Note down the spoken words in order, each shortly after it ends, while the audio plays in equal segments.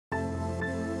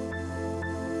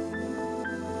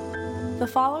The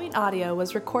following audio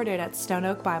was recorded at Stone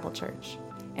Oak Bible Church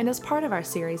and is part of our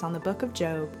series on the book of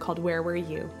Job called Where Were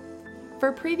You?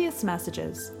 For previous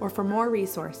messages or for more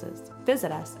resources,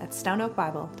 visit us at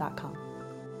stoneoakbible.com.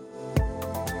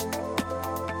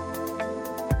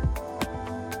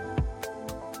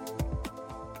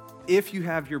 If you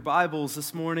have your Bibles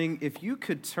this morning, if you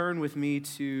could turn with me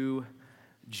to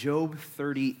Job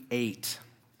 38.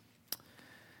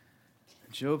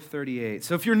 Job 38.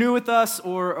 So if you're new with us,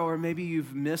 or maybe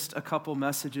you've missed a couple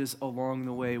messages along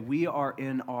the way, we are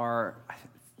in our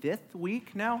fifth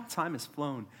week now. Time has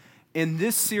flown. In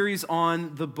this series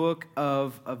on the book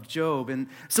of Job. And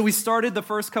so we started the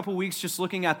first couple weeks just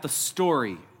looking at the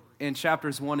story in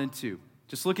chapters 1 and 2.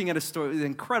 Just looking at a story, an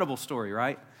incredible story,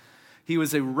 right? He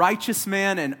was a righteous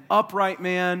man, an upright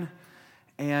man,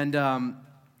 and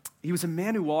he was a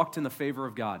man who walked in the favor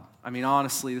of God. I mean,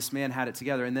 honestly, this man had it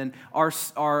together. And then our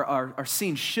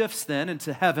scene shifts then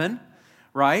into heaven,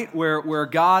 right? Where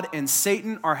God and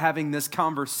Satan are having this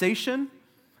conversation.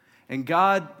 And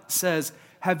God says,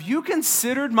 "Have you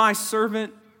considered my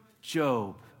servant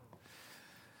Job?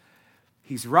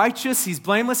 He's righteous, he's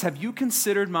blameless. Have you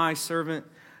considered my servant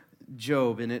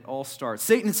Job?" And it all starts.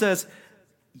 Satan says,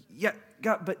 "Yeah,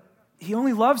 God, but he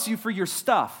only loves you for your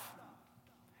stuff.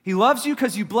 He loves you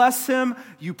because you bless him,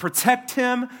 you protect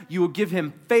him, you will give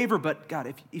him favor. But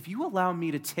God, if you allow me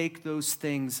to take those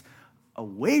things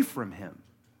away from him,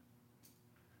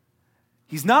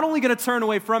 he's not only going to turn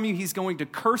away from you, he's going to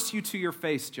curse you to your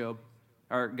face, Job."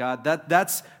 Or God,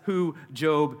 that's who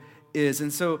Job is.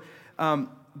 And so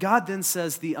God then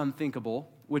says the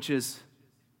unthinkable, which is,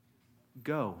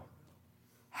 "Go,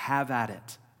 have at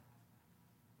it.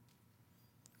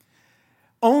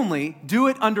 Only do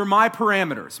it under my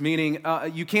parameters," meaning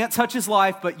you can't touch his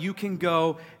life, but you can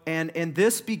go. And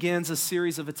this begins a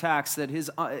series of attacks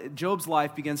that Job's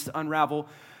life begins to unravel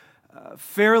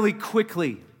fairly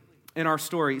quickly in our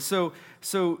story. So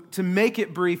to make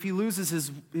it brief, he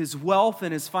loses his wealth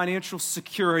and his financial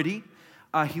security.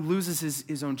 He loses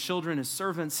his own children, his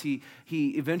servants. He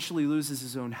eventually loses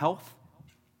his own health.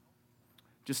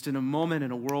 Just in a moment,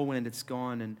 in a whirlwind, it's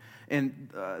gone. And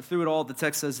through it all, the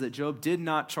text says that Job did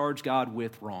not charge God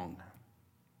with wrong.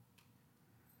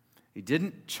 He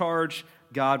didn't charge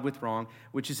God with wrong,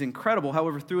 which is incredible.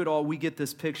 However, through it all, we get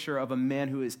this picture of a man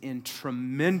who is in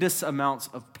tremendous amounts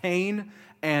of pain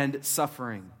and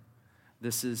suffering.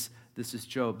 This is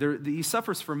Job. He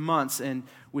suffers for months and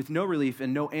with no relief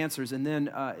and no answers. And then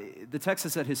the text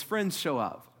says that his friends show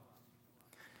up.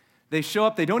 They show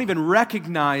up, they don't even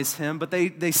recognize him, but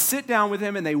they sit down with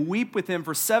him and they weep with him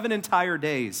for 7 entire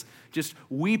days, just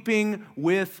weeping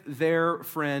with their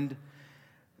friend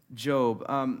Job.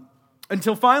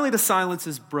 Until finally the silence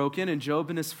is broken and Job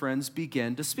and his friends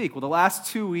begin to speak. Well, the last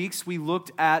 2 weeks we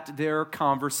looked at their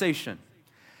conversation.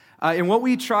 And what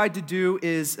we tried to do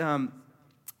is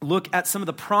look at some of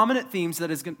the prominent themes that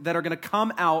are going to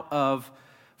come out of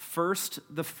first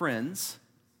the friends.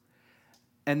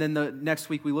 And then the next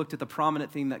week, we looked at the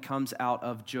prominent theme that comes out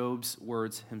of Job's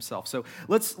words himself. So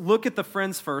let's look at the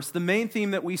friends first. The main theme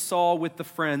that we saw with the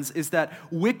friends is that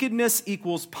wickedness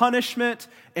equals punishment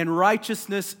and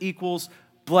righteousness equals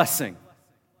blessing.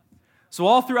 So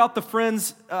all throughout the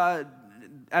friends,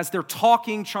 as they're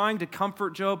talking, trying to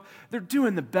comfort Job, they're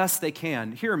doing the best they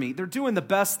can. Hear me. They're doing the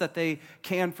best that they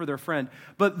can for their friend.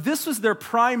 But this was their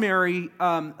primary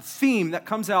theme that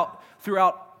comes out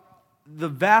throughout the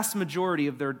vast majority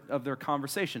of their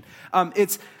conversation.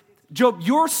 It's, "Job,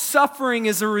 your suffering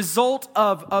is a result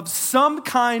of some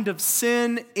kind of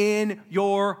sin in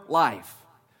your life.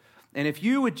 And if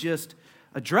you would just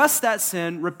address that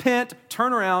sin, repent,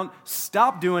 turn around,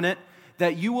 stop doing it,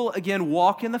 that you will again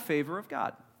walk in the favor of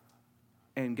God.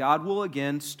 And God will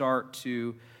again start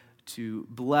to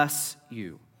bless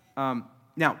you."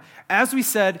 Now, as we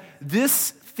said,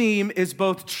 this theme is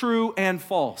both true and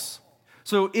false.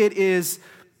 So it is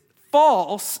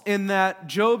false in that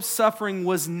Job's suffering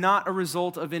was not a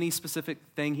result of any specific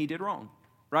thing he did wrong,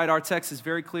 right? Our text is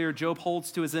very clear. Job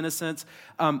holds to his innocence.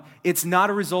 It's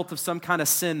not a result of some kind of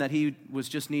sin that he was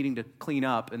just needing to clean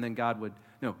up and then God would,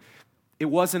 no. It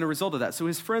wasn't a result of that. So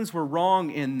his friends were wrong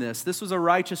in this. This was a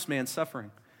righteous man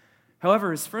suffering.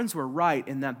 However, his friends were right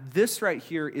in that this right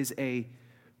here is a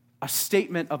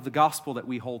statement of the gospel that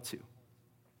we hold to.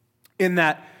 In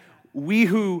that we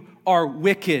who are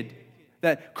wicked,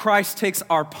 that Christ takes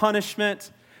our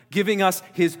punishment, giving us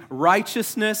his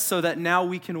righteousness so that now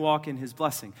we can walk in his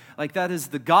blessing. Like that is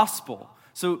the gospel.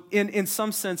 So in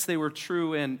some sense, they were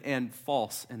true and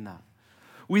false in that.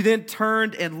 We then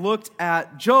turned and looked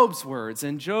at Job's words,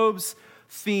 and Job's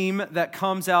theme that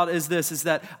comes out is this, is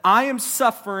that I am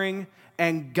suffering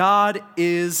and God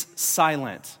is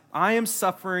silent. I am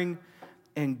suffering,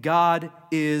 and God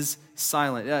is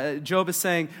silent. Job is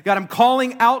saying, God, I'm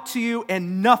calling out to you,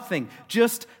 and nothing,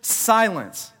 just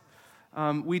silence.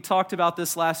 We talked about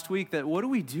this last week, that what do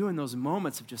we do in those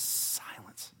moments of just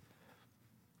silence?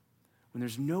 When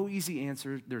there's no easy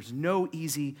answer, there's no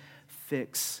easy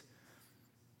fix.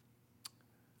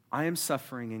 I am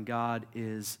suffering and God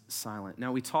is silent.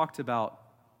 Now, we talked about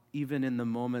even in the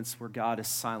moments where God is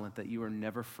silent, that you are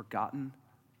never forgotten.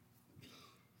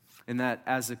 And that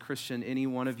as a Christian, any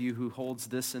one of you who holds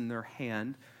this in their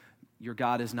hand, your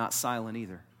God is not silent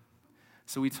either.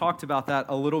 So we talked about that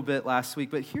a little bit last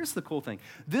week, but here's the cool thing.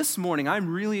 This morning,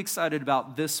 I'm really excited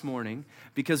about this morning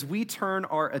because we turn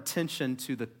our attention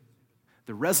to the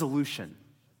resolution,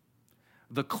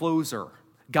 the closer.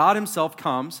 God himself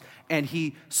comes and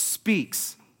he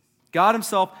speaks. God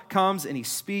himself comes and he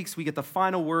speaks. We get the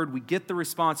final word. We get the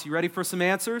response. You ready for some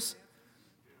answers?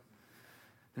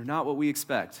 They're not what we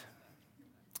expect,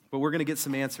 but we're going to get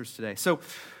some answers today. So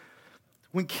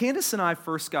when Candace and I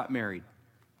first got married,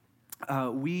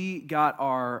 we got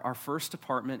our first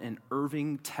apartment in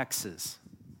Irving, Texas.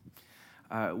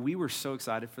 We were so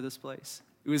excited for this place.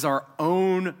 It was our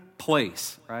own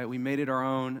place, right? We made it our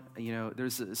own. You know,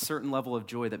 there's a certain level of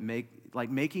joy that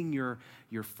making your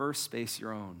first space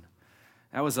your own.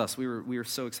 That was us. We were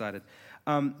so excited.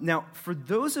 Now, for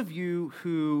those of you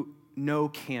who know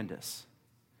Candace,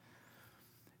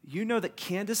 you know that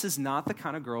Candace is not the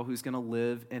kind of girl who's going to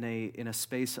live in a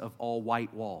space of all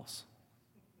white walls.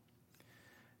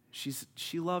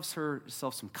 She loves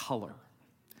herself some color.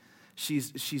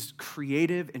 She's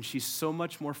creative, and she's so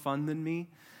much more fun than me.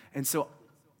 And so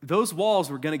those walls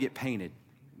were going to get painted.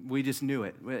 We just knew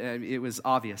it. It was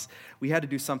obvious. We had to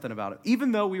do something about it.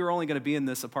 Even though we were only going to be in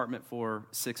this apartment for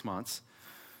 6 months,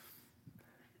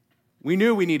 we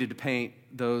knew we needed to paint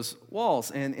those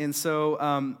walls. And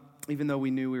so even though we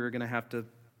knew we were going to have to,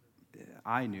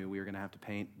 I knew we were going to have to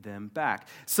paint them back.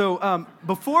 So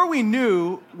before we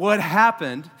knew what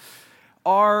happened,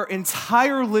 our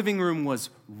entire living room was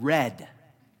red.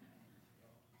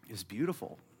 It was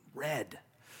beautiful. Red.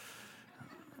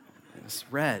 It was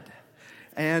red.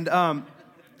 And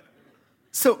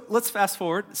so let's fast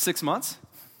forward 6 months.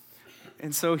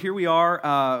 And so here we are.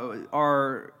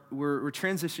 We're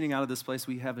transitioning out of this place.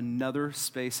 We have another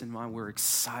space in mind. We're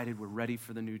excited. We're ready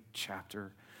for the new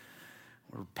chapter.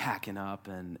 We're packing up,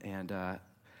 and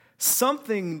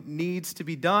something needs to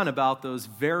be done about those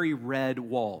very red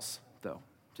walls, though,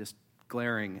 just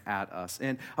glaring at us.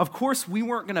 And of course, we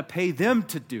weren't going to pay them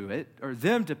to do it, or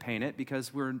them to paint it,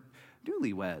 because we're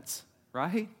newlyweds,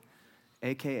 right?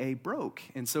 AKA broke.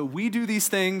 And so we do these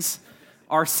things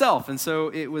ourselves. And so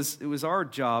it was our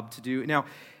job to do. Now,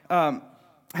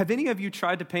 have any of you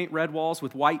tried to paint red walls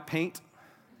with white paint?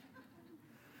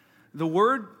 The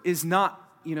word is not,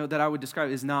 that I would describe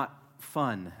is not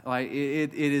fun. Like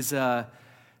it is a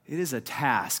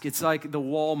task. It's like the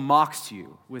wall mocks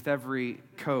you with every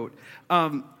coat,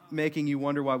 making you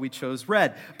wonder why we chose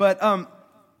red. But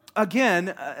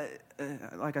again,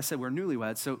 like I said, we're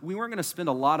newlyweds, so we weren't going to spend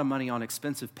a lot of money on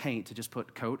expensive paint to just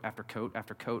put coat after coat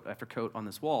after coat after coat on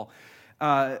this wall.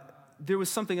 There was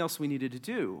something else we needed to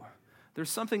do.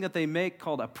 There's something that they make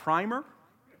called a primer,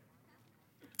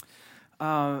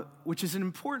 which is an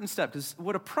important step, because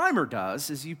what a primer does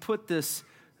is you put this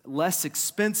less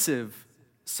expensive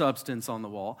substance on the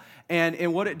wall,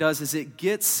 and what it does is it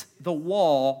gets the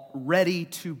wall ready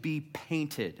to be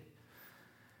painted.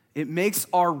 It makes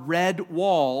our red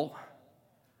wall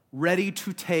ready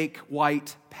to take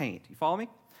white paint. You follow me?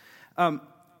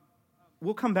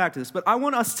 We'll come back to this, but I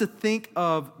want us to think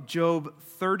of Job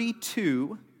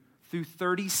 32 through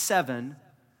 37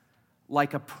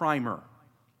 like a primer.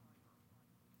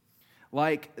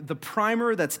 Like the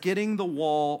primer that's getting the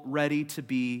wall ready to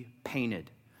be painted.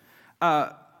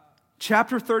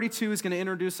 Chapter 32 is going to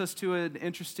introduce us to an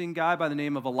interesting guy by the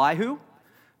name of Elihu.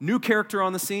 New character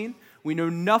on the scene. We know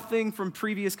nothing from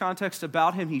previous context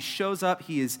about him. He shows up.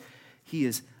 He is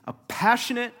a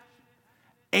passionate,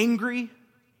 angry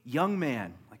young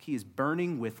man. Like he is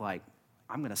burning with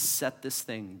I'm going to set this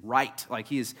thing right. Like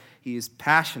he is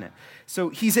passionate. So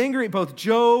he's angry at both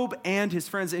Job and his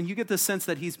friends, and you get the sense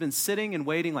that he's been sitting and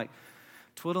waiting, like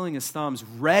twiddling his thumbs,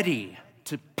 ready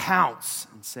to pounce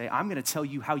and say, I'm going to tell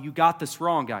you how you got this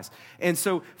wrong, guys. And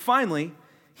so finally,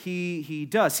 he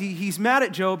does. He's mad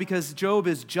at Job because Job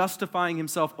is justifying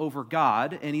himself over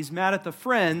God, and he's mad at the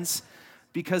friends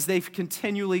because they've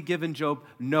continually given Job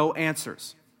no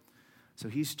answers. So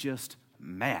he's just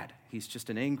mad. He's just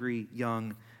an angry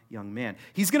young man.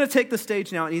 He's going to take the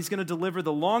stage now, and he's going to deliver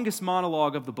the longest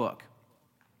monologue of the book.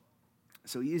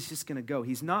 So he is just going to go.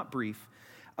 He's not brief.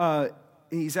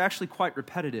 He's actually quite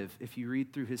repetitive if you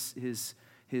read through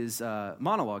his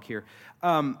monologue here.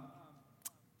 And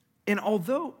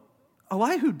although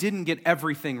Elihu didn't get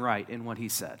everything right in what he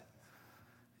said,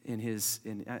 he's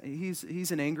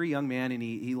an angry young man, and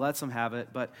he lets him have it.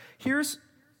 But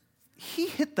he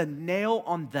hit the nail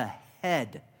on the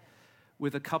head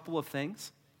with a couple of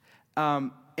things.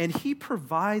 And he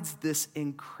provides this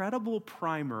incredible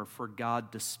primer for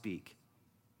God to speak.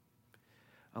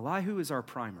 Elihu is our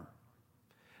primer.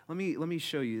 Let me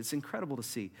show you. It's incredible to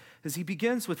see. Because he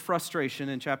begins with frustration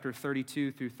in chapter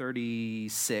 32 through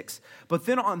 36. But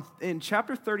then in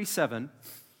chapter 37,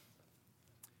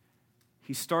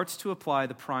 he starts to apply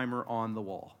the primer on the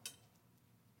wall.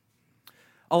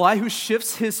 Elihu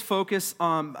shifts his focus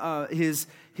on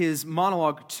his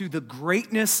monologue to the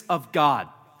greatness of God.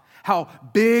 How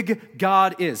big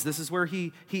God is. This is where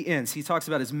he ends. He talks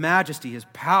about his majesty, his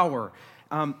power.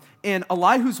 And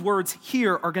Elihu's words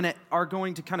here are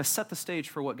going to kind of set the stage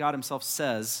for what God himself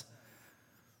says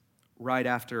right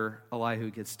after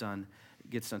Elihu gets done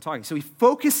talking. So he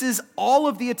focuses all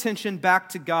of the attention back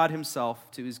to God himself,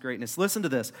 to his greatness. Listen to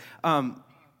this.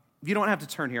 You don't have to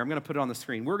turn here. I'm going to put it on the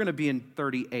screen. We're going to be in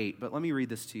 38, but let me read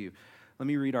this to you. Let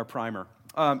me read our primer.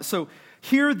 So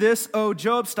hear this, O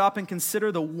Job, stop and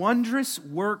consider the wondrous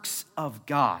works of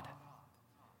God.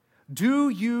 Do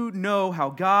you know how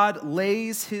God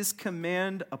lays his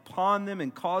command upon them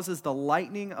and causes the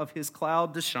lightning of his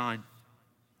cloud to shine?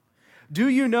 Do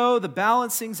you know the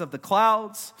balancings of the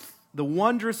clouds, the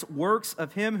wondrous works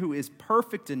of him who is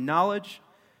perfect in knowledge?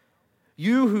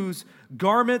 You whose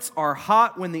garments are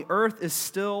hot when the earth is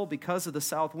still because of the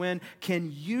south wind,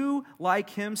 can you,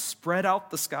 like him, spread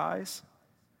out the skies,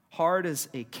 hard as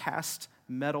a cast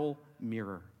metal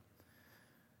mirror?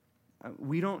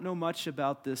 We don't know much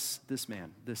about this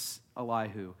man, this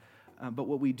Elihu, but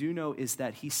what we do know is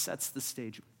that he sets the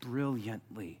stage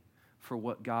brilliantly for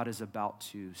what God is about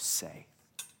to say.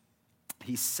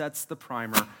 He sets the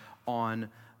primer on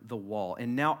the wall.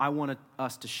 And now I want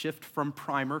us to shift from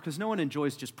primer, because no one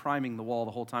enjoys just priming the wall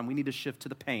the whole time. We need to shift to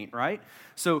the paint, right?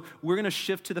 So we're going to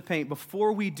shift to the paint.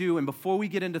 Before we do, and before we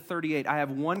get into 38, I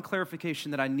have one clarification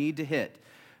that I need to hit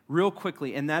real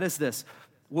quickly, and that is this.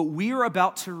 What we are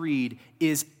about to read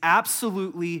is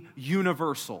absolutely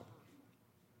universal.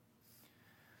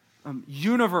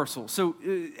 Universal. So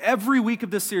every week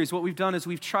of this series, what we've done is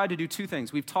we've tried to do two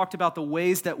things. We've talked about the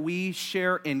ways that we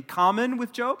share in common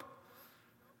with Job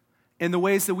and the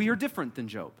ways that we are different than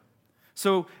Job.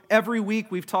 So every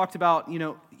week we've talked about,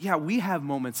 we have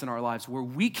moments in our lives where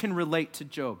we can relate to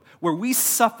Job, where we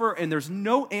suffer and there's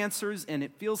no answers and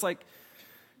it feels like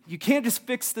you can't just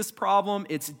fix this problem.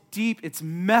 It's deep, it's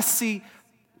messy.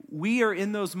 We are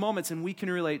in those moments and we can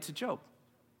relate to Job.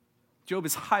 Job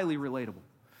is highly relatable.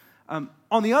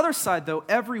 On the other side, though,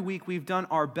 every week we've done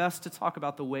our best to talk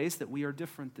about the ways that we are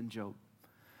different than Job,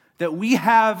 that we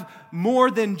have more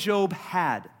than Job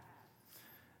had,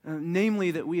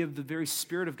 namely that we have the very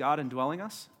Spirit of God indwelling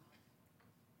us,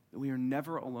 that we are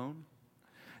never alone,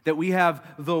 that we have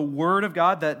the Word of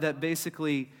God that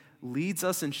basically leads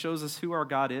us and shows us who our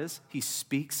God is. He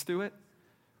speaks through it.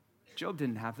 Job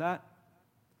didn't have that.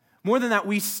 More than that,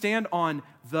 we stand on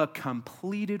the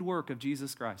completed work of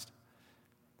Jesus Christ.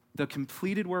 The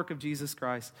completed work of Jesus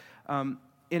Christ. And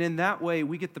in that way,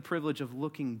 we get the privilege of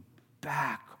looking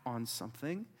back on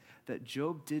something that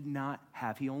Job did not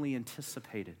have. He only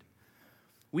anticipated.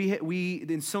 We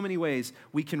in so many ways,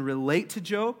 we can relate to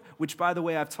Job, which, by the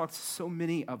way, I've talked to so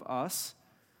many of us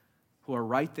who are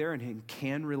right there and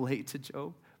can relate to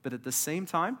Job. But at the same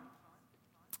time,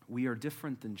 we are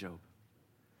different than Job.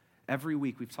 Every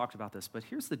week we've talked about this, but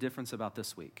here's the difference about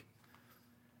this week.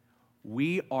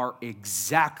 We are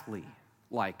exactly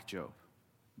like Job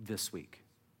this week.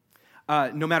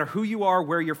 No matter who you are,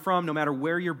 where you're from, no matter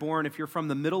where you're born, if you're from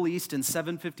the Middle East in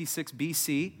 756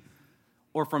 BC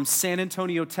or from San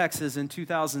Antonio, Texas in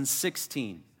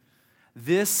 2016,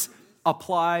 this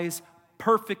applies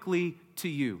perfectly to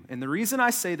you. And the reason I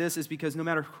say this is because no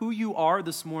matter who you are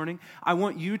this morning, I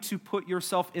want you to put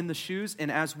yourself in the shoes,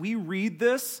 and as we read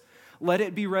this, let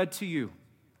it be read to you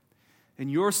in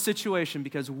your situation,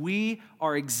 because we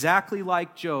are exactly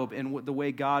like Job in the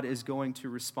way God is going to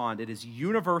respond. It is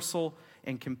universal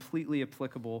and completely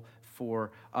applicable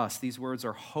for us. These words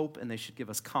are hope, and they should give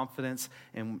us confidence.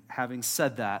 And having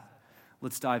said that,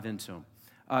 let's dive into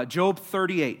them. Job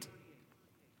 38.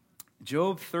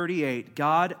 Job 38,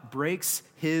 God breaks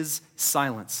his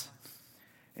silence.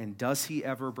 And does he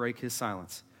ever break his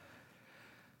silence?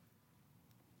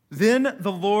 Then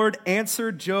the Lord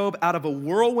answered Job out of a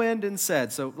whirlwind and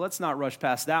said, so let's not rush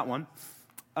past that one.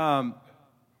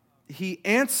 he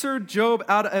answered Job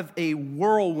out of a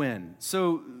whirlwind.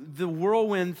 So the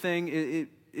whirlwind thing,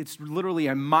 it's literally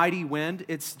a mighty wind.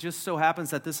 It just so happens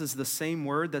that this is the same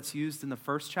word that's used in the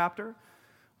first chapter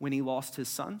when he lost his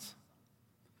sons.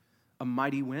 A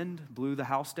mighty wind blew the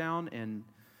house down and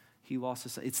he lost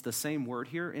his sons. It's the same word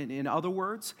here. In other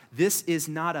words, this is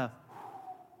not a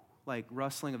like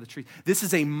rustling of the trees. This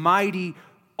is a mighty,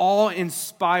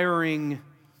 awe-inspiring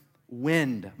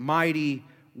wind, mighty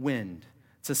wind.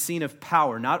 It's a scene of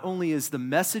power. Not only is the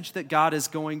message that God is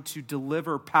going to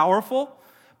deliver powerful,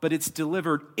 but it's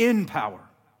delivered in power.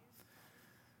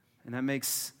 And that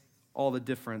makes all the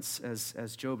difference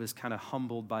as Job is kind of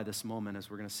humbled by this moment, as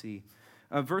we're going to see.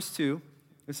 Verse 2,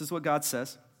 this is what God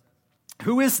says.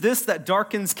 Who is this that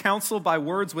darkens counsel by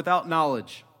words without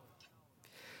knowledge?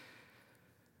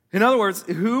 In other words,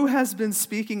 who has been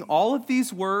speaking all of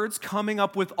these words, coming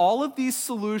up with all of these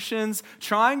solutions,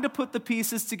 trying to put the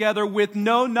pieces together with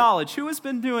no knowledge? Who has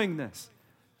been doing this?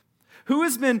 Who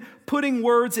has been putting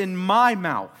words in my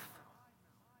mouth?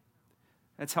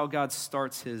 That's how God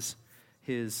starts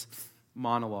his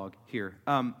monologue here.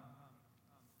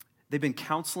 They've been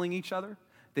counseling each other.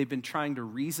 They've been trying to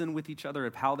reason with each other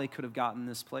of how they could have gotten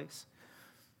this place.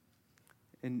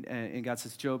 And God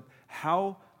says, Job,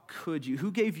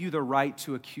 who gave you the right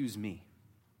to accuse me?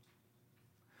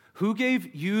 Who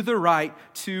gave you the right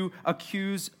to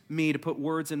accuse me, to put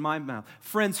words in my mouth?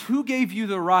 Friends, who gave you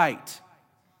the right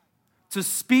to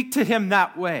speak to him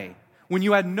that way when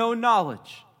you had no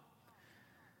knowledge?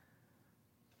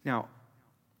 Now,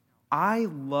 I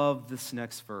love this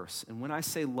next verse. And when I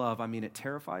say love, I mean it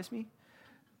terrifies me,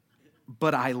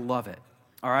 but I love it.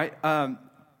 All right?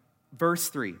 Verse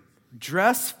 3,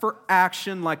 dress for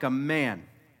action like a man.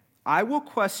 I will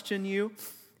question you,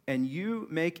 and you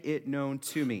make it known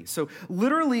to me. So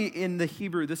literally in the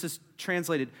Hebrew, this is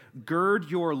translated,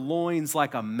 gird your loins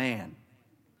like a man.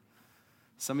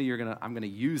 Some of you I'm going to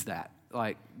use that.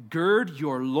 Like, gird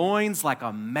your loins like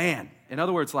a man. In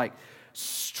other words, like,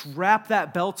 strap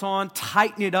that belt on,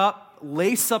 tighten it up,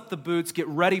 lace up the boots, get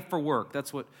ready for work.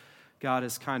 That's what God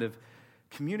is kind of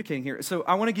communicating here. So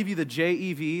I want to give you the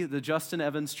JEV, the Justin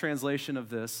Evans translation of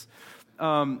this.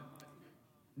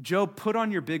 Job, put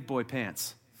on your big boy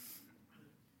pants.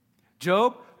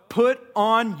 Job, put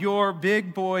on your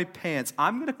big boy pants.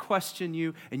 I'm going to question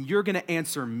you, and you're going to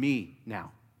answer me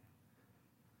now.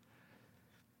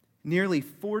 Nearly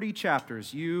 40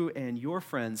 chapters, you and your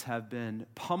friends have been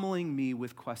pummeling me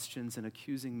with questions and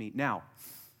accusing me. Now,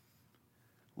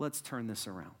 let's turn this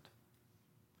around.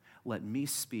 Let me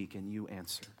speak and you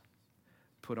answer.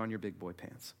 Put on your big boy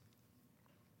pants.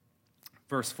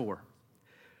 Verse 4.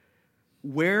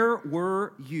 Where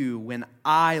were you when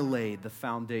I laid the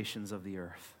foundations of the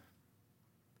earth?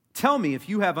 Tell me if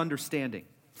you have understanding.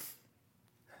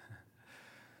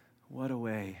 What a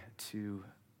way to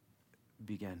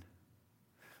begin.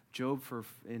 Job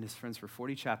and his friends for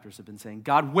 40 chapters have been saying,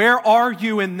 God, where are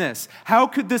you in this? How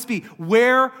could this be?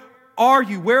 Where are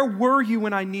you? Where were you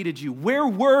when I needed you? Where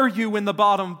were you when the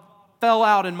bottom fell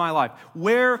out in my life?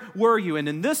 Where were you? And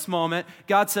in this moment,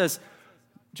 God says,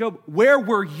 Job, where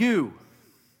were you?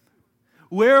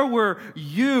 Where were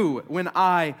you when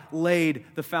I laid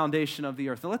the foundation of the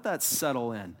earth? Now let that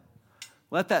settle in.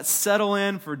 Let that settle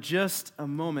in for just a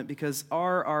moment, because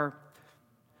our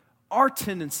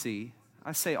tendency,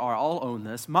 I say I'll own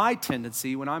this, my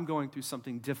tendency when I'm going through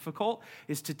something difficult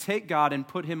is to take God and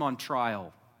put him on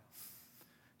trial.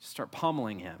 Start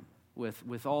pummeling him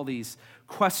with all these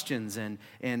questions. And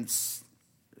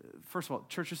first of all,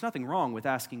 church, there's nothing wrong with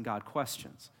asking God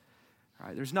questions. All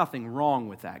right, there's nothing wrong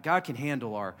with that. God can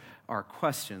handle our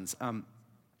questions. And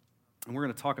we're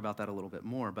going to talk about that a little bit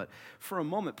more. But for a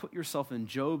moment, put yourself in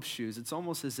Job's shoes. It's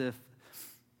almost as if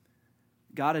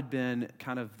God had been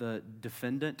kind of the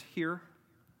defendant here.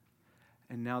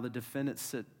 And now the defendant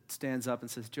stands up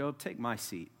and says, Job, take my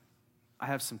seat. I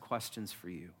have some questions for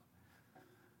you.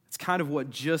 It's kind of what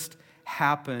just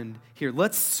happened here.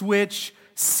 Let's switch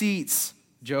seats,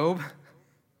 Job.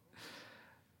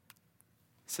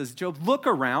 He says, Job, look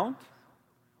around.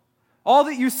 All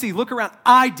that you see, look around.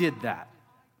 I did that.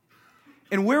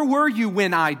 And where were you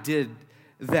when I did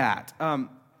that? I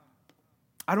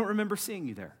don't remember seeing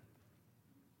you there.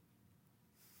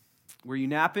 Were you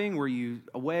napping? Were you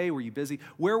away? Were you busy?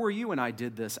 Where were you when I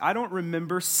did this? I don't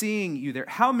remember seeing you there.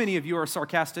 How many of you are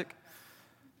sarcastic?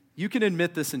 You can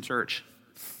admit this in church.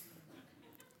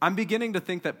 I'm beginning to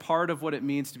think that part of what it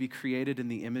means to be created in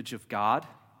the image of God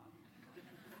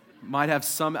might have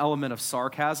some element of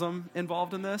sarcasm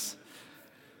involved in this,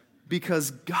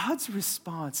 because God's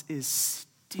response is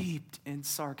steeped in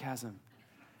sarcasm.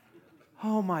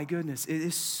 Oh my goodness, it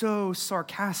is so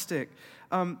sarcastic.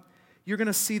 You're going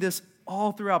to see this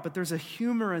all throughout, but there's a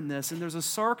humor in this, and there's a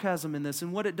sarcasm in this,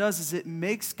 and what it does is it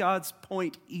makes God's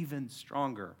point even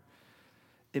stronger.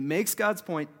 It makes God's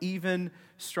point even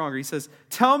stronger. He says,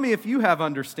 tell me if you have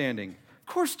understanding.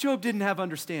 Of course Job didn't have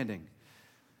understanding.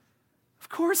 Of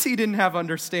course he didn't have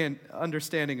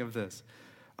understanding of this.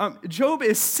 Job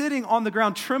is sitting on the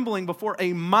ground trembling before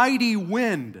a mighty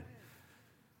wind.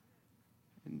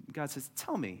 And God says,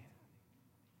 tell me.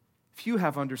 If you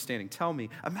have understanding, tell me.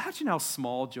 Imagine how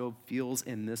small Job feels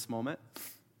in this moment.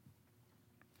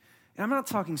 And I'm not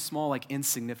talking small like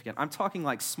insignificant. I'm talking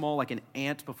like small like an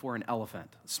ant before an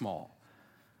elephant, small.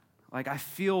 Like I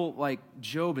feel like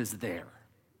Job is there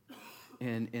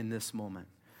in this moment.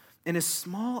 And as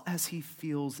small as he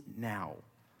feels now,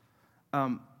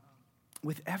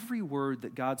 with every word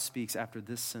that God speaks after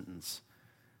this sentence,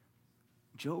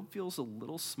 Job feels a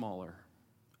little smaller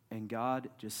and God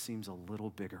just seems a little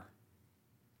bigger.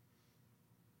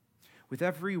 With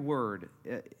every word,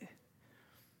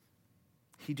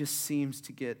 he just seems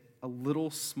to get a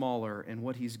little smaller, and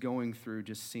what he's going through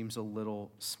just seems a little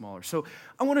smaller. So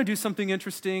I want to do something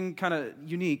interesting, kind of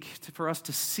unique for us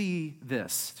to see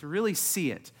this, to really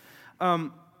see it,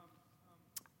 in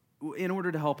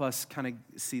order to help us kind of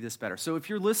see this better. So if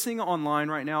you're listening online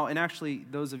right now, and actually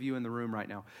those of you in the room right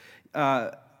now,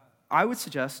 I would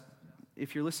suggest,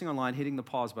 if you're listening online, hitting the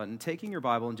pause button, taking your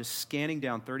Bible and just scanning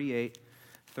down 38,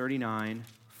 39,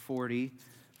 40,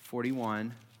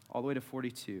 41, all the way to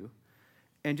 42,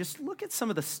 and just look at some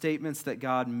of the statements that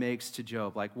God makes to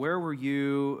Job. Like, where were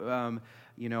you? I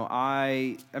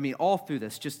mean, all through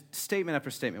this, just statement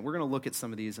after statement. We're going to look at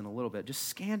some of these in a little bit. Just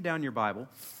scan down your Bible.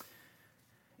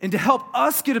 And to help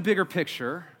us get a bigger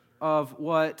picture of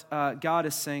what God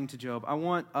is saying to Job, I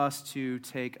want us to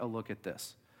take a look at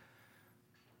this.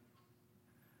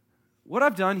 What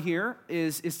I've done here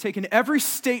is taken every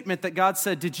statement that God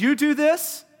said, did you do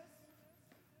this?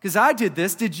 Because I did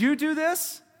this. Did you do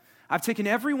this? I've taken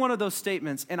every one of those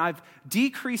statements and I've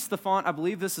decreased the font. I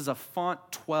believe this is a font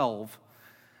 12.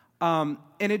 And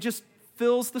it just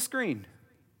fills the screen.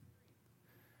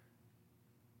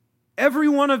 Every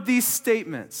one of these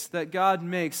statements that God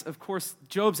makes, of course,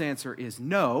 Job's answer is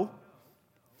no.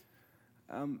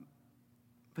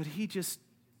 But he just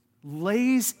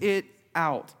lays it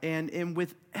out. And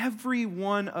with every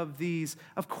one of these,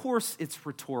 of course, it's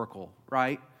rhetorical,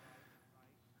 right?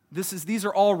 These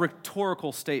are all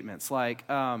rhetorical statements, like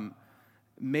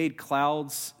made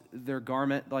clouds their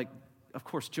garment. Like, of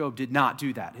course, Job did not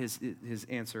do that. His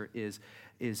answer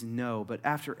is no. But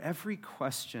after every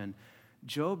question,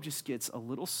 Job just gets a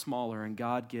little smaller and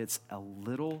God gets a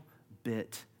little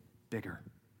bit bigger.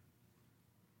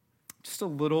 Just a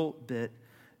little bit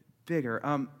bigger.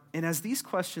 And as these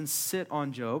questions sit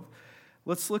on Job,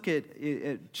 let's look at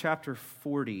chapter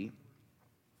 40.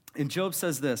 And Job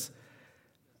says this,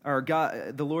 or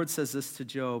God, the Lord says this to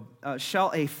Job,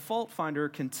 shall a fault finder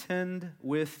contend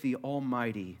with the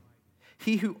Almighty?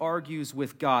 He who argues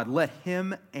with God, let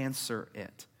him answer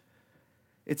it.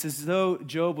 It's as though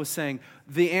Job was saying,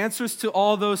 the answers to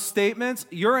all those statements,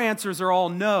 your answers are all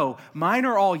no. Mine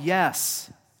are all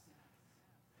yes.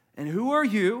 And who are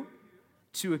you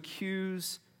to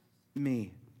accuse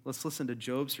me? Let's listen to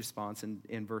Job's response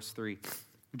in verse 3.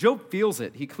 Job feels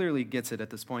it. He clearly gets it at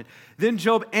this point. Then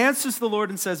Job answers the Lord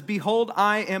and says, behold,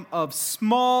 I am of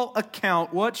small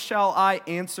account. What shall I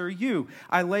answer you?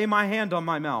 I lay my hand on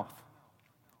my mouth.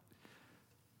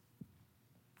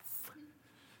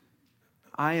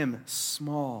 I am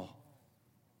small.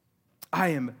 I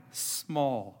am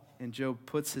small. And Job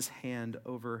puts his hand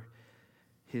over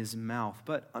his mouth.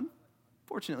 But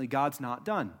unfortunately, God's not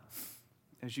done.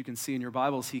 As you can see in your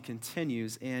Bibles, he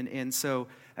continues. And so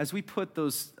as we put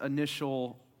those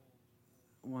initial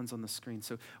ones on the screen,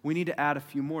 so we need to add a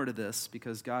few more to this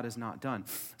because God is not done.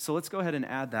 So let's go ahead and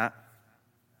add that.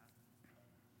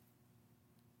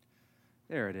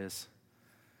 There it is.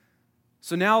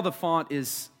 So now the font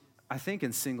is, I think,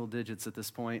 in single digits at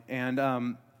this point,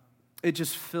 and it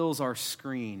just fills our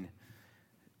screen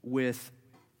with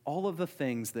all of the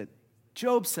things that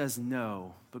Job says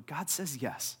no, but God says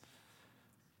yes.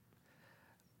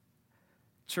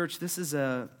 Church, this is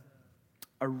a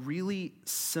really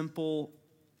simple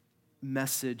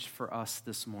message for us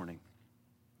this morning.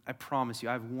 I promise you,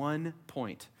 I have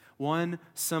one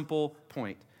simple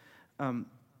point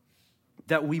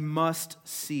that we must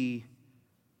see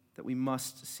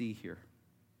here.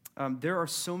 There are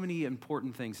so many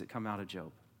important things that come out of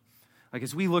Job. Like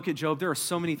as we look at Job, there are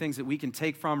so many things that we can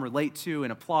take from, relate to,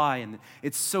 and apply, and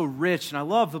it's so rich, and I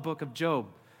love the book of Job.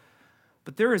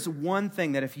 But there is one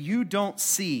thing that if you don't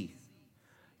see,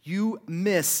 you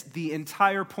miss the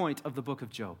entire point of the book of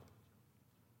Job.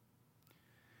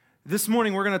 This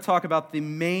morning, we're going to talk about the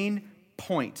main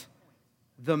point.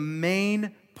 The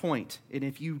main point. And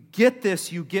if you get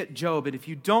this, you get Job. And if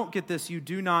you don't get this, you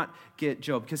do not get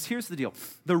Job. Because here's the deal.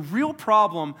 The real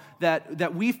problem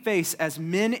that we face as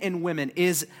men and women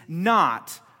is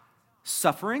not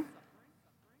suffering.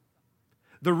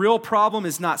 The real problem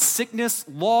is not sickness,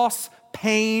 loss,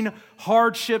 pain,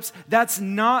 hardships. That's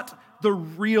not the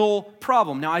real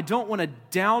problem. Now, I don't want to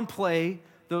downplay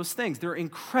those things. They're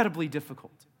incredibly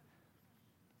difficult.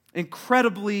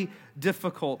 Incredibly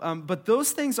difficult. But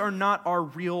those things are not our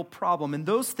real problem. And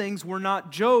those things were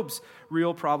not Job's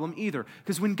real problem either.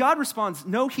 Because when God responds,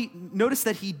 notice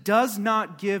that he does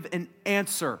not give an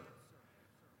answer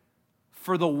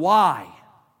for the why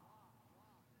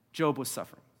Job was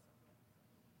suffering.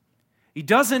 He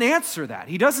doesn't answer that.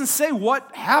 He doesn't say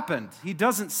what happened. He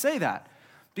doesn't say that.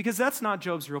 Because that's not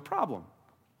Job's real problem.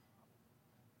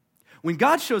 When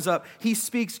God shows up, he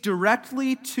speaks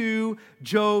directly to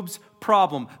Job's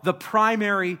problem, the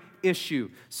primary issue.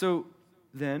 So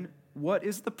then, what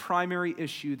is the primary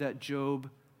issue that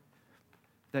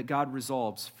God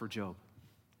resolves for Job?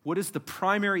 What is the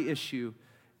primary issue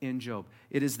in Job?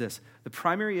 It is this. The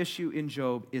primary issue in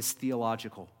Job is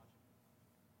theological.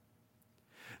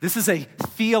 This is a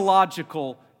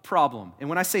theological problem. And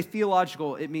when I say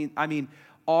theological, I mean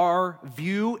our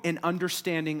view and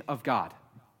understanding of God.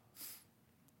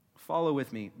 Follow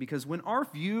with me, because when our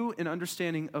view and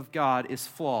understanding of God is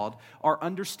flawed, our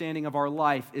understanding of our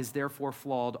life is therefore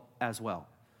flawed as well.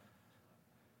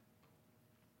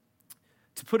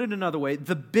 To put it another way,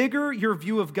 the bigger your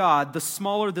view of God, the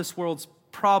smaller this world's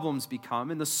problems become,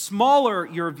 and the smaller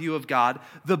your view of God,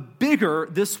 the bigger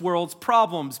this world's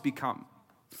problems become.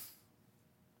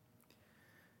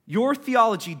 Your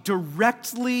theology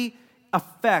directly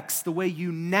affects the way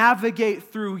you navigate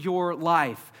through your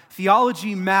life.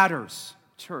 Theology matters,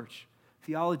 church.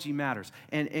 Theology matters.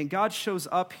 And God shows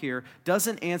up here,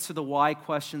 doesn't answer the why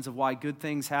questions of why good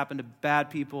things happen to bad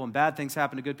people and bad things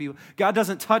happen to good people. God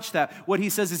doesn't touch that. What he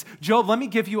says is, Job, let me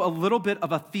give you a little bit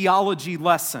of a theology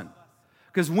lesson.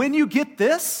 Because when you get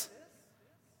this,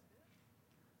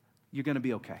 you're going to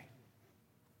be okay.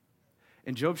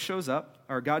 And God shows up,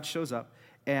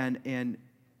 and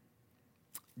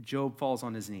Job falls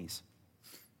on his knees.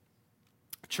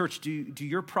 Church, do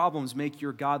your problems make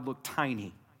your God look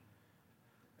tiny?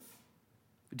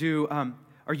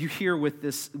 Are you here with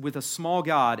a small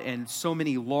God and so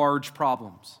many large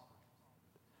problems?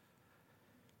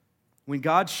 When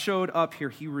God showed up here,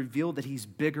 he revealed that he's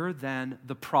bigger than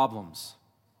the problems.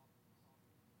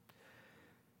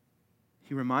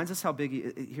 He reminds us how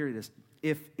big, here it is.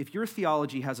 If your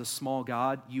theology has a small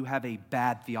God, you have a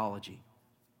bad theology.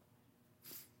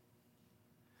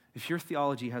 If your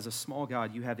theology has a small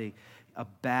God, you have a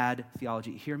bad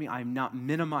theology. Hear me, I'm not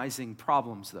minimizing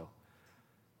problems, though.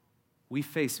 We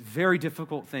face very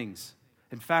difficult things.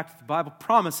 In fact, the Bible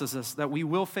promises us that we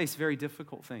will face very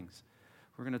difficult things.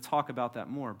 We're going to talk about that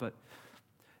more. But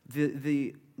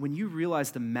when you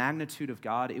realize the magnitude of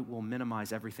God, it will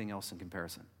minimize everything else in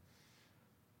comparison.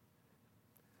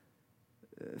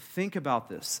 Think about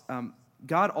this.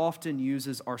 God often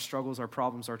uses our struggles, our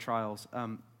problems, our trials,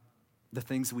 the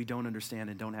things that we don't understand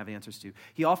and don't have answers to.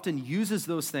 He often uses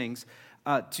those things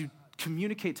to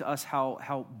communicate to us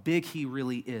how big he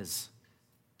really is.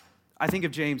 I think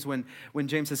of James when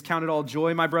James says, "Count it all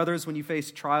joy, my brothers, when you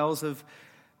meet trials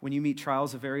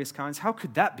of various kinds." How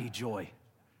could that be joy?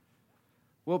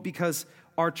 Well, because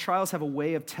our trials have a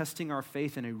way of testing our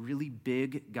faith in a really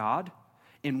big God.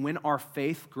 And when our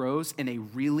faith grows in a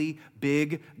really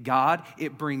big God,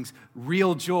 it brings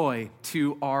real joy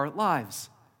to our lives.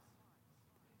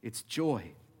 It's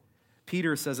joy.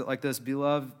 Peter says it like this,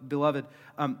 Beloved,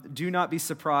 do not be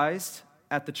surprised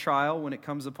at the trial when it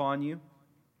comes upon you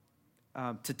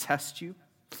to test you,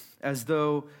 as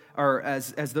though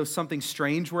something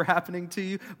strange were happening to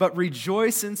you, but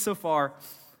rejoice insofar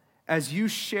as you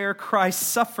share Christ's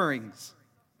sufferings,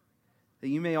 that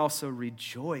you may also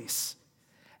rejoice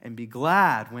and be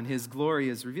glad when his glory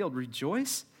is revealed.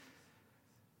 Rejoice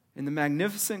in the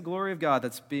magnificent glory of God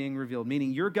that's being revealed,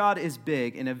 meaning your God is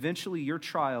big, and eventually your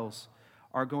trials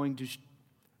are going to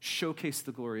showcase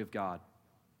the glory of God.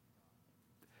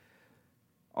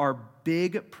 Our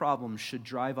big problems should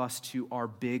drive us to our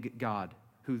big God,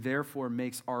 who therefore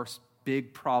makes our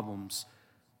big problems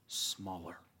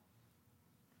smaller.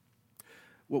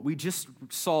 What we just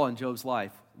saw in Job's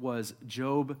life was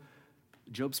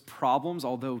Job's problems,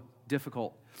 although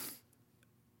difficult,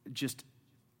 just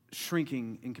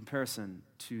shrinking in comparison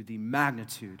to the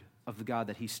magnitude of the God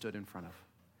that he stood in front of.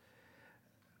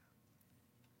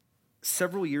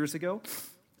 Several years ago,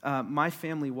 my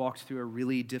family walked through a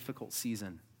really difficult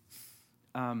season.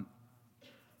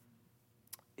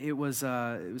 It was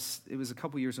a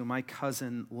couple years ago. My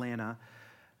cousin Lana,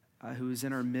 who was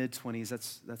in her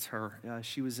mid-20s, that's her.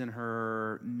 She was in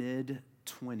her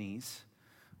mid-20s,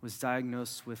 was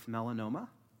diagnosed with melanoma,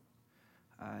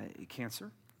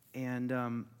 cancer,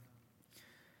 and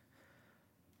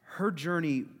her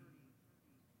journey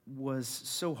was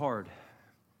so hard.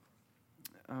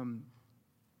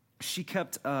 She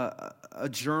kept a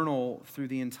journal through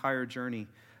the entire journey,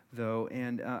 though,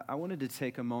 and I wanted to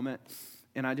take a moment,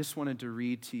 and I just wanted to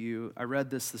read to you. I read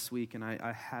this week, and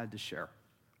I had to share.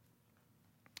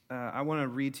 I want to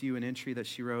read to you an entry that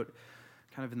she wrote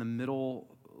kind of in the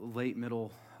late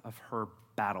middle of her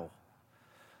battle.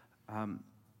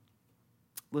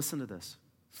 Listen to this.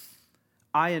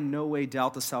 I in no way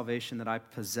doubt the salvation that I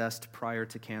possessed prior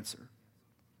to cancer.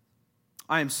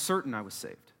 I am certain I was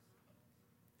saved.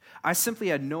 I simply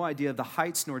had no idea of the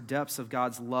heights nor depths of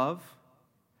God's love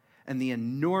and the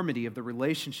enormity of the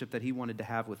relationship that he wanted to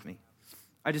have with me.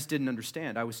 I just didn't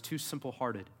understand. I was too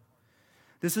simple-hearted.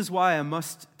 This is why I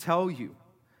must tell you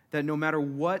that no matter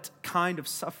what kind of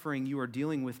suffering you are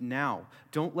dealing with now,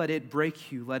 don't let it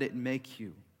break you, let it make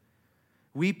you.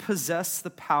 We possess the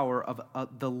power of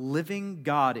the living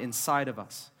God inside of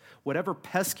us. Whatever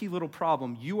pesky little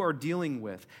problem you are dealing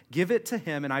with, give it to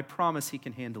him, and I promise he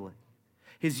can handle it.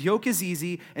 His yoke is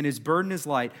easy, and his burden is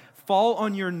light. Fall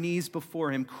on your knees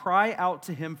before him. Cry out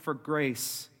to him for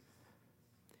grace,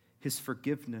 his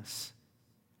forgiveness,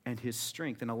 and his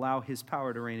strength, and allow his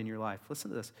power to reign in your life.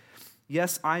 Listen to this.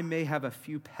 Yes, I may have a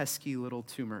few pesky little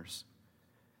tumors,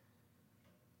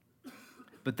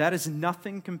 but that is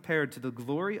nothing compared to the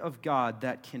glory of God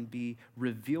that can be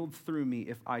revealed through me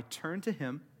if I turn to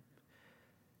him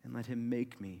and let him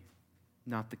make me,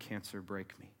 not the cancer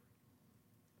break me.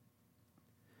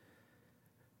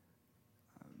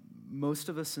 Most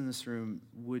of us in this room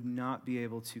would not be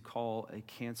able to call a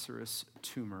cancerous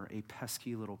tumor a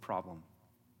pesky little problem.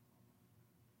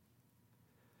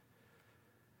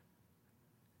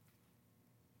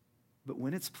 But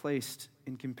when it's placed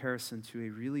in comparison to a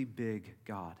really big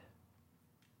God,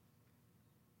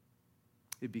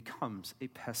 it becomes a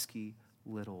pesky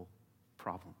little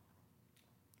problem.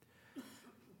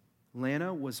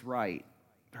 Lana was right.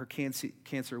 Her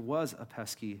cancer was a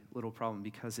pesky little problem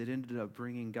because it ended up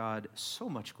bringing God so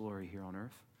much glory here on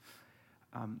earth.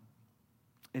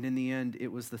 And in the end,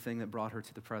 it was the thing that brought her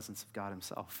to the presence of God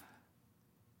himself.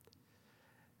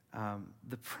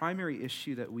 The primary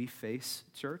issue that we face,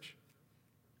 church,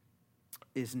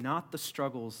 is not the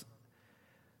struggles,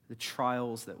 the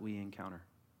trials that we encounter.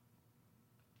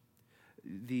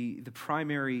 The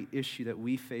primary issue that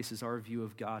we face is our view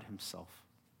of God himself.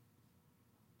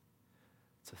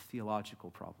 It's a theological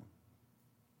problem.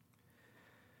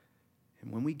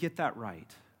 And when we get that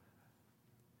right,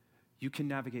 you can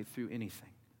navigate through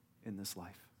anything in this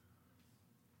life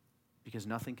because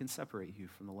nothing can separate you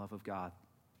from the love of God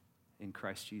in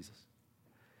Christ Jesus.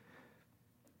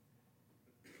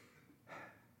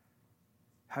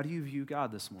 How do you view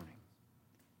God this morning?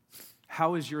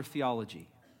 How is your theology?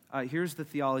 Here's the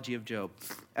theology of Job.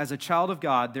 As a child of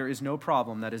God, there is no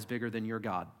problem that is bigger than your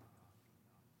God.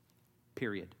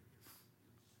 Period.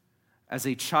 As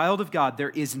a child of God, there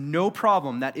is no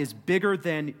problem that is bigger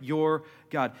than your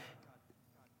God.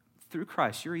 Through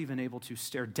Christ, you're even able to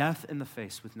stare death in the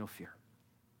face with no fear.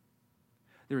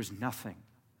 There is nothing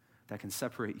that can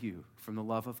separate you from the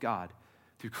love of God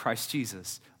through Christ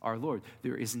Jesus, our Lord.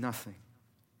 There is nothing.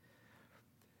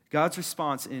 God's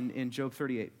response in Job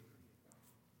 38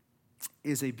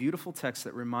 is a beautiful text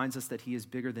that reminds us that he is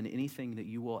bigger than anything that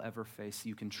you will ever face.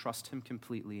 You can trust him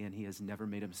completely, and he has never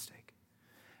made a mistake.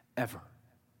 Ever.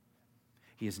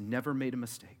 He has never made a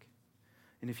mistake.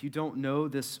 And if you don't know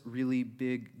this really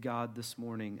big God this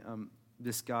morning,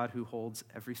 this God who holds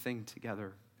everything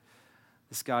together,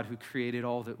 this God who created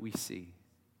all that we see,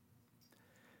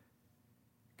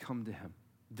 come to him.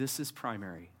 This is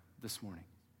primary this morning.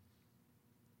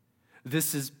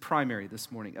 This is primary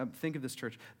this morning. Think of this,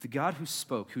 church. The God who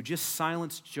spoke, who just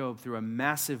silenced Job through a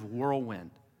massive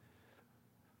whirlwind,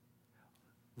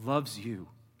 loves you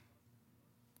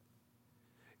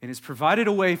and has provided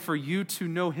a way for you to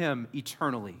know him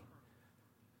eternally.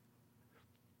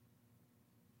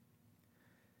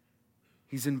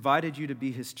 He's invited you to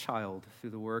be his child through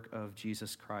the work of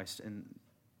Jesus Christ. And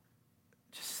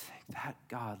just think that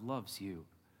God loves you.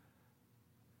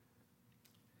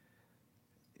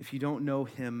 If you don't know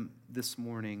him this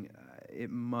morning,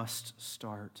 it must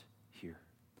start here.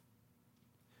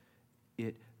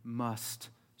 It must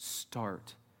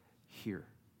start here.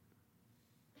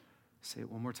 Say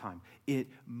it one more time. It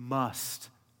must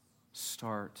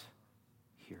start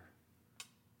here.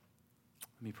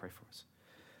 Let me pray for us.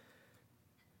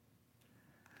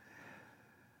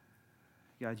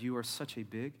 God, you are such a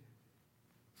big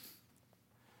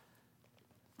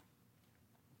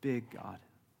God.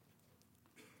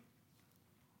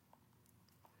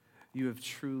 You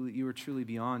are truly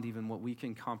beyond even what we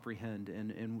can comprehend.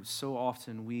 And so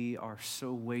often we are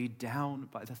so weighed down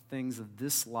by the things of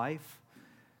this life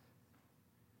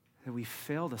that we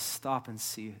fail to stop and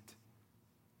see it.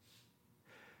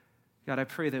 God, I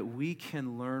pray that we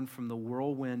can learn from the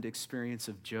whirlwind experience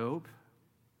of Job,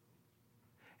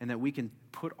 and that we can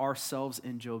put ourselves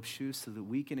in Job's shoes so that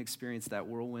we can experience that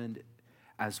whirlwind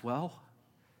as well,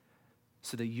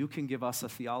 so that you can give us a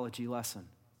theology lesson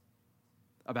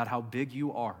about how big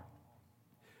you are,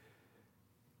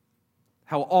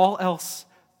 how all else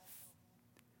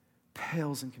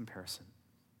pales in comparison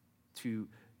to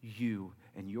you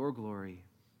and your glory.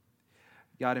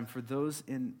 God, and for those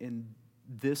in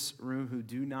this room who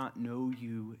do not know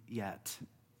you yet,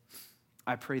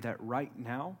 I pray that right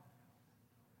now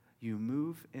you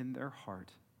move in their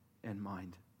heart and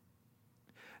mind,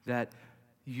 that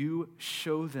you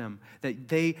show them that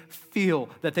they feel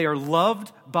that they are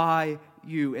loved by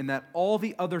you, and that all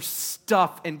the other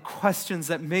stuff and questions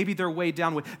that maybe they're weighed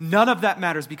down with, none of that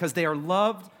matters because they are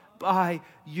loved by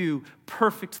you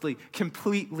perfectly,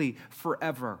 completely,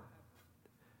 forever.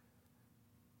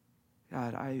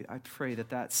 God, I pray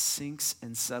that sinks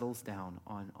and settles down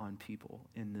on people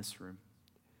in this room,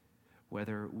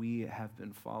 whether we have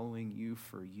been following you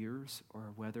for years or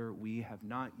whether we have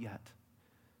not yet.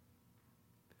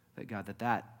 That God,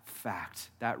 that fact,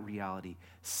 that reality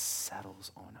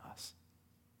settles on us.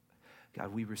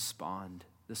 God, we respond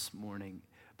this morning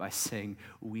by saying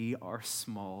we are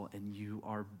small and you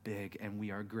are big, and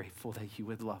we are grateful that you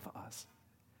would love us.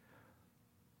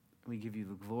 We give you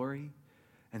the glory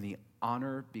and the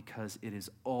honor because it is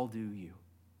all due you.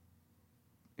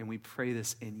 And we pray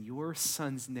this in your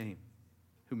Son's name,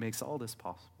 who makes all this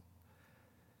possible.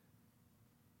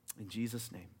 In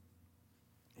Jesus' name,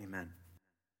 amen.